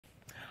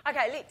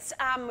Okay, let's,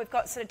 we've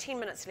got sort of 10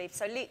 minutes left,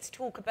 so let's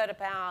talk a bit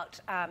about,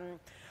 I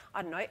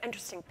don't know,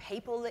 interesting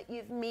people that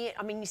you've met.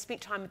 I mean, you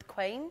spent time with the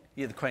Queen.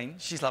 Yeah, the Queen.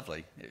 She's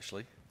lovely,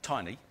 actually.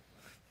 Tiny,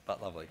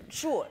 but lovely.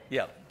 Short.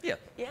 Yeah,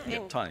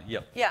 tiny,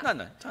 yeah.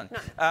 No, tiny. No.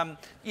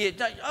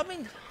 I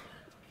mean,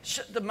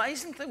 the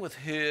amazing thing with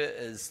her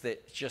is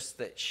that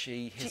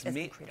she has met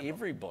incredible.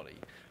 Everybody.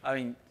 I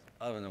mean,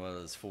 I don't know whether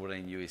it was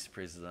 14 US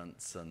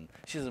presidents, and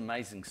she has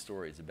amazing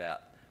stories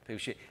about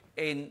people.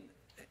 And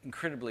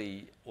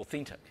incredibly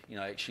authentic,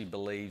 actually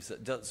believes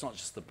that it's not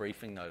just the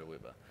briefing note or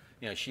whatever.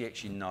 She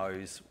actually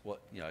knows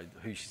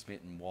who she's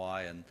met and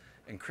why, and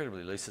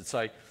incredibly lucid.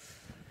 So,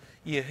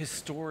 yeah, her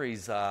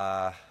stories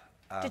are...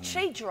 Did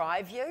she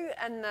drive you?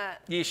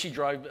 Yeah, she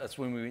drove us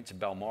when we went to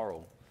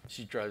Balmoral.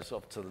 She drove us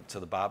off to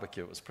the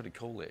barbecue. It was pretty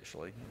cool,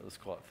 actually. It was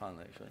quite fun,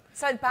 actually.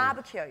 So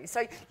barbecue. Yeah.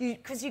 So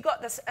because you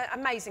got this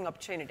amazing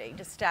opportunity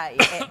to stay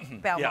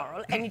at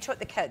Balmoral, and you took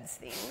the kids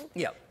then.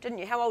 Yeah. Didn't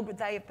you? How old would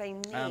they have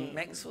been then?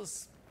 Max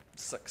was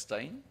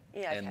 16.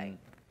 Yeah. Okay. And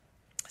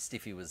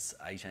Steffi was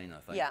 18, I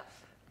think. Yeah.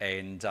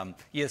 And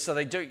so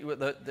they do.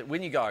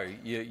 When you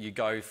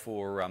go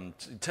for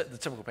the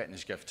typical pattern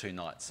is you go for 2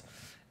 nights,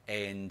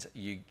 and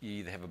you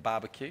either have a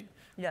barbecue,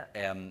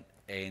 and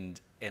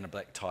a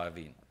black tie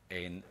event.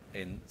 And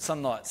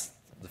some nights,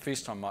 the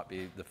first night might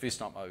be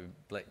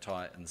black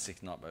tie, and the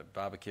second night might be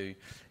barbecue,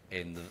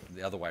 and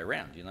the other way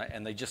around,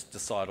 And they just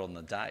decide on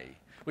the day,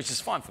 which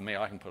is fine for me.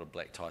 I can put a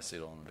black tie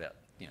suit on in about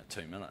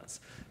 2 minutes.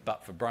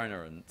 But for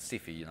Brona and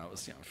Steffi, it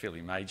was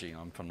fairly major.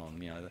 I'm putting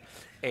on,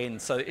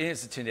 And so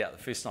as it turned out,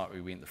 the first night we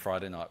went, the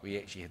Friday night, we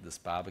actually had this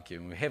barbecue,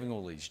 and we were having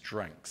all these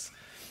drinks.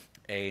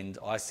 And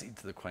I said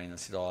to the Queen, I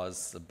said, "Oh,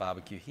 is the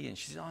barbecue here?" And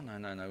she said, "Oh, no.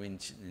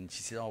 And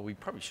she said, "Oh, we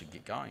probably should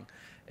get going,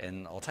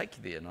 and I'll take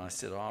you there." And I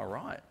said, "Oh,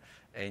 right."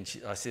 And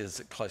I said, "Is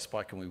it close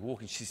by? Can we walk?"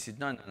 And she said,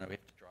 No, we have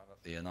to drive up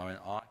there." And I went,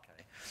 "Oh,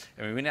 okay."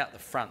 And we went out the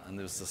front, and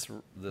there was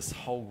this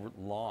whole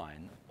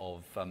line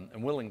of,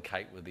 and Will and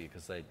Kate were there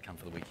because they'd come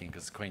for the weekend,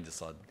 because the Queen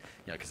decided,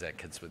 because our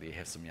kids were there,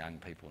 have some young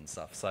people and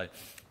stuff. So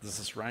there's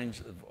this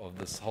range of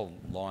this whole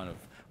line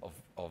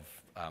of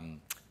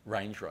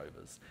Range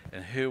Rovers,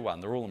 and her one,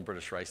 they're all in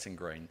British racing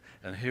green,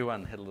 and her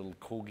one had a little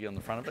corgi on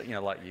the front of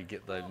it, like you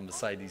get the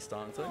Mercedes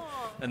style thing,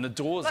 and the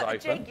doors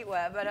open.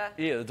 Jaguar, but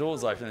yeah, the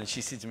doors open, and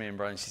she said to me and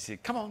Brian, she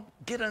said, "Come on,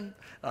 get in." And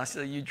I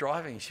said, "Are you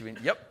driving?" And she went,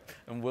 "Yep."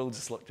 And Will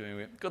just looked at me and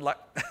went, "Good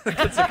luck." The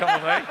kids are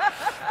coming with me.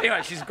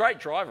 Anyway, she's a great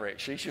driver,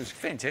 actually. She was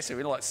fantastic.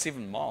 We were like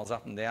 7 miles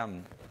up and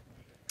down.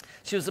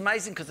 She was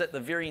amazing, because at the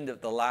very end of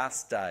the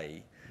last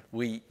day,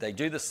 they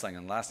do this thing,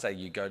 and last day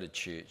you go to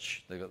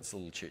church. They've got this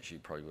little church you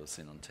probably would have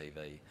seen on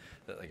TV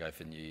that they go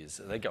for New Year's.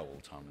 They go all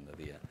the time when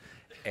they're there.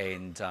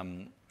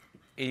 And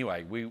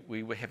anyway,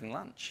 we were having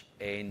lunch,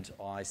 and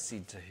I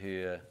said to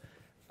her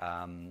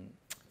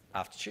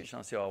after church, and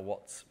I said, "Oh,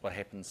 what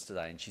happens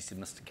today?" And she said,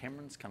 "Mr.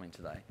 Cameron's coming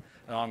today."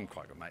 And I'm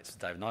quite good mates with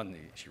David, and I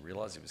didn't actually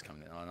realise he was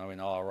coming. And I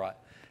went, "Oh, right.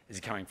 Is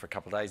he coming for a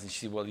couple of days?" And she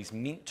said, "Well, he's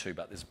meant to,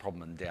 but there's a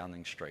problem in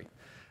Downing Street."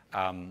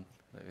 And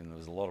there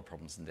was a lot of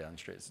problems in Downing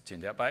Street, as it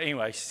turned out. But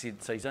anyway, she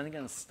said, "So he's only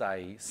going to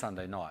stay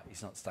Sunday night.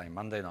 He's not staying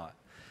Monday night."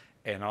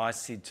 And I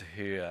said to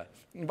her,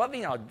 but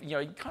then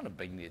you'd kind of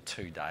been there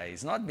 2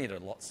 days, and I'd met her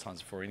lots of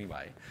times before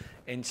anyway.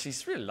 And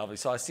she's really lovely.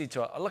 So I said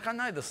to her, "Look, I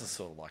know this is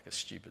sort of like a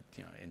stupid,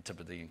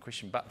 Antipodean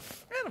question, but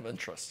out of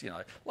interest,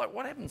 like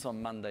what happens on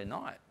Monday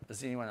night?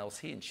 Is anyone else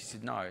here?" And she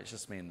said, "No, it's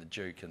just me and the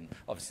Duke, and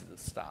obviously the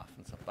staff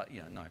and stuff, but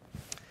no."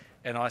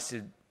 And I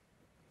said,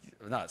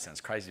 "No, it sounds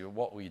crazy, but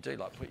what will you do?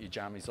 Like put your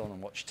jammies on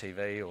and watch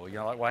TV, or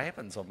like what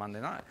happens on Monday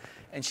night?"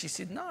 And she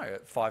said, "No,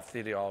 at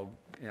 5:30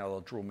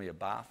 they'll draw me a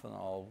bath, and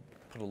I'll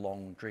put a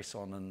long dress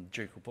on, and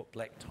Duke will put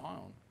black tie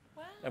on,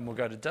 and we'll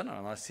go to dinner."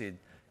 And I said,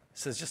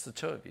 "So it's just the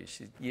 2 of you?"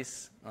 She said,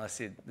 "Yes." And I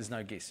said, "There's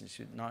no guests?" And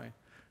she said, "No."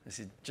 I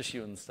said, "Just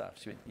you and the staff?"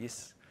 She went,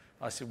 "Yes."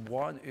 I said,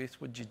 "Why on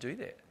earth would you do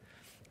that?"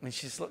 And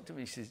she just looked at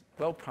me, she said,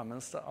 "Well, Prime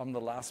Minister, I'm the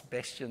last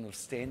bastion of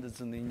standards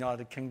in the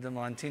United Kingdom.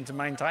 I intend to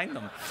maintain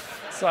them."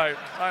 So,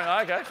 I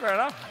went, "Okay, fair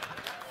enough.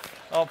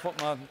 I'll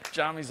put my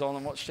jammies on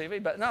and watch TV."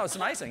 But no, it's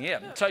amazing,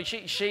 yeah. So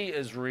she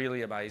is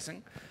really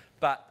amazing.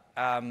 But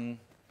I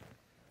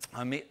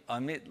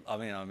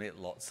met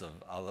lots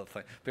of other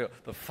things.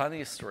 The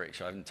funniest story,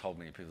 actually, I haven't told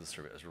many people this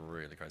story, but it's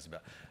really crazy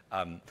about.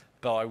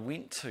 But I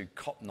went to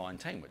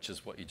COP19, which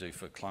is what you do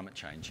for climate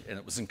change, and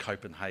it was in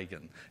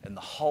Copenhagen, and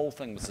the whole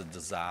thing was a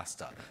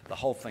disaster. The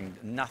whole thing,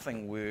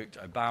 nothing worked.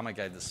 Obama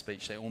gave the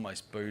speech, they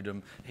almost booed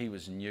him. He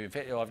was new. In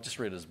fact, I've just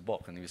read his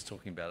book, and he was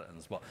talking about it in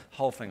his book. The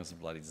whole thing was a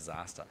bloody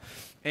disaster.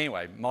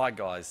 Anyway, my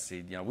guys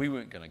said, we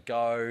weren't going to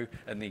go,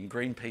 and then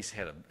Greenpeace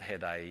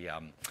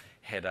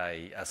had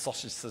a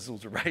sausage sizzle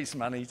to raise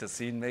money to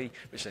send me,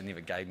 which they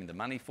never gave me the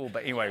money for.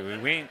 But anyway, we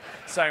went.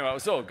 So anyway, it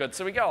was all good.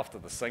 So we go off to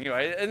this thing.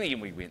 Anyway, in the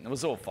end we went, and it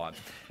was all fine.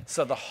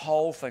 So the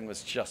whole thing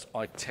was just,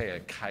 I tell you, a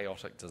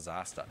chaotic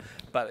disaster.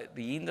 But at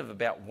the end of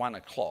about 1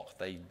 o'clock,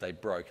 they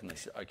broke and they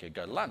said, "Okay,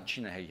 go to lunch."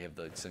 You know how you have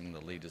those things,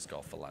 the leaders go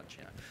off for lunch,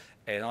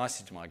 And I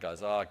said to my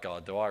guys, "Oh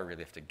God, do I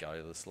really have to go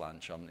to this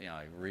lunch?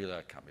 Really,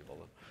 I can't be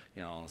bothered.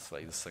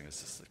 Honestly, this thing is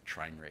just a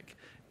train wreck."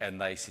 And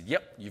they said,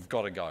 "Yep, you've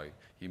got to go.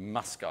 You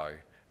must go."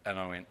 And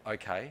I went,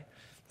 okay.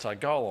 So I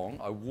go along,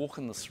 I walk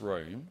in this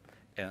room,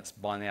 and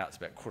by now it's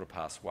about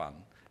 1:15,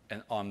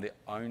 and I'm the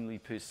only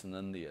person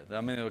in there.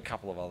 I mean, there were a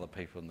couple of other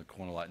people in the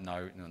corner, like,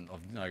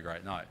 of no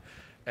great note.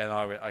 And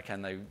I went, okay,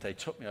 and they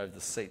took me over the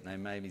seat, and they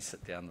made me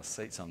sit down in the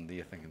seat. So I'm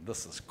there thinking,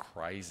 this is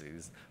crazy.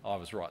 I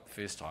was right the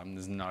first time,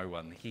 there's no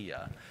one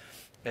here.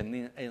 And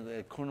then in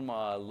the corner of my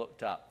eye, I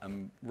looked up,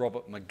 and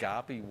Robert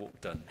Mugabe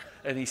walked in,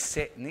 and he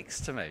sat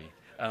next to me.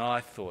 And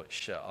I thought,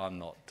 shit, I'm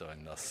not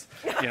doing this,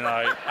 you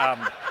know.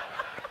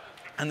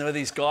 And there were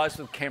these guys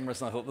with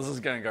cameras, and I thought, this is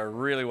going to go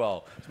really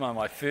well. It's one of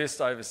my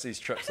first overseas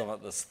trips. I'm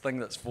at this thing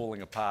that's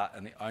falling apart,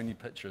 and the only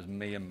picture is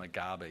me and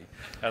Mugabe.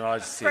 And I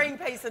just said...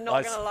 Greenpeace are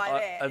not going to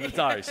like that.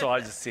 No, so I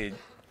just said,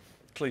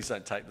 please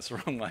don't take this the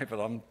wrong way, but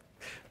I'm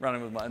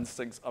running with my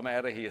instincts. I'm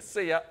out of here.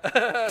 See ya. Did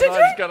I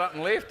just got up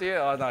and left.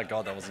 Yeah, oh, no,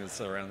 God, I wasn't going to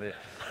sit around there.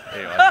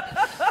 Anyway.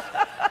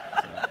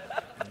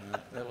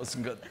 That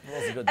wasn't good.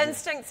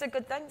 Instincts are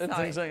good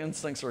things, though.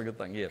 Instincts are a good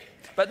thing, yeah.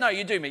 But no,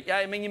 you do meet. Yeah,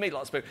 I mean, you meet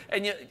lots of people,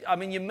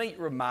 and you meet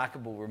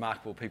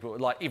remarkable people,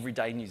 like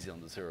everyday New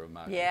Zealanders who are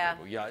remarkable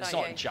people. You know, it's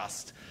not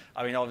just.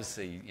 I mean,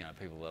 obviously, you know,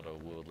 people that are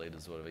world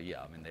leaders or whatever.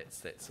 Yeah, I mean,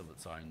 that's of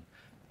its own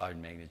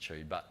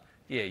magnitude. But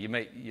yeah, you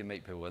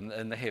meet people,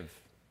 and they have.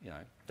 You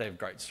know, they have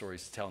great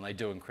stories to tell, and they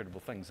do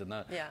incredible things. And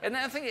I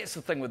think that's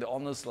the thing with the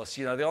honours list.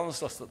 You know, the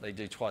honours list that they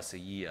do twice a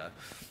year.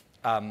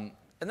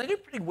 And they do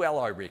pretty well,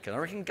 I reckon. I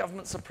reckon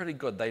governments are pretty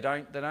good. They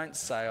don't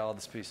say, oh,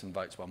 this person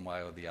votes one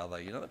way or the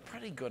other. You know, they're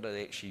pretty good at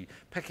actually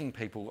picking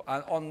people.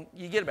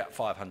 You get about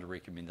 500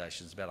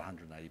 recommendations, about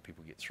 180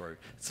 people get through.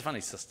 It's a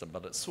funny system,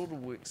 but it sort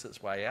of works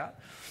its way out.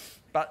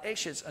 But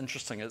actually, it's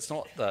interesting. It's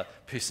not the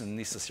person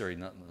necessarily,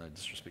 no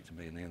disrespect to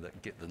me and them,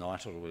 that get the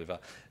knighted or whatever.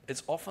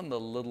 It's often the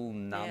little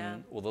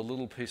nun or the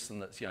little person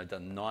that's, you know,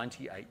 done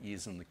 98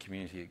 years in the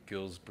community at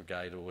Girls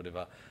Brigade or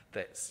whatever.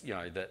 That's, you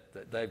know,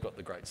 that they've got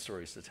the great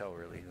stories to tell.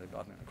 Really,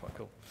 I think they're quite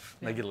cool.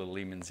 And they get a little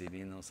MNZ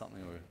in or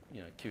something, or,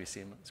 you know,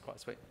 QSM. It's quite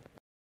sweet.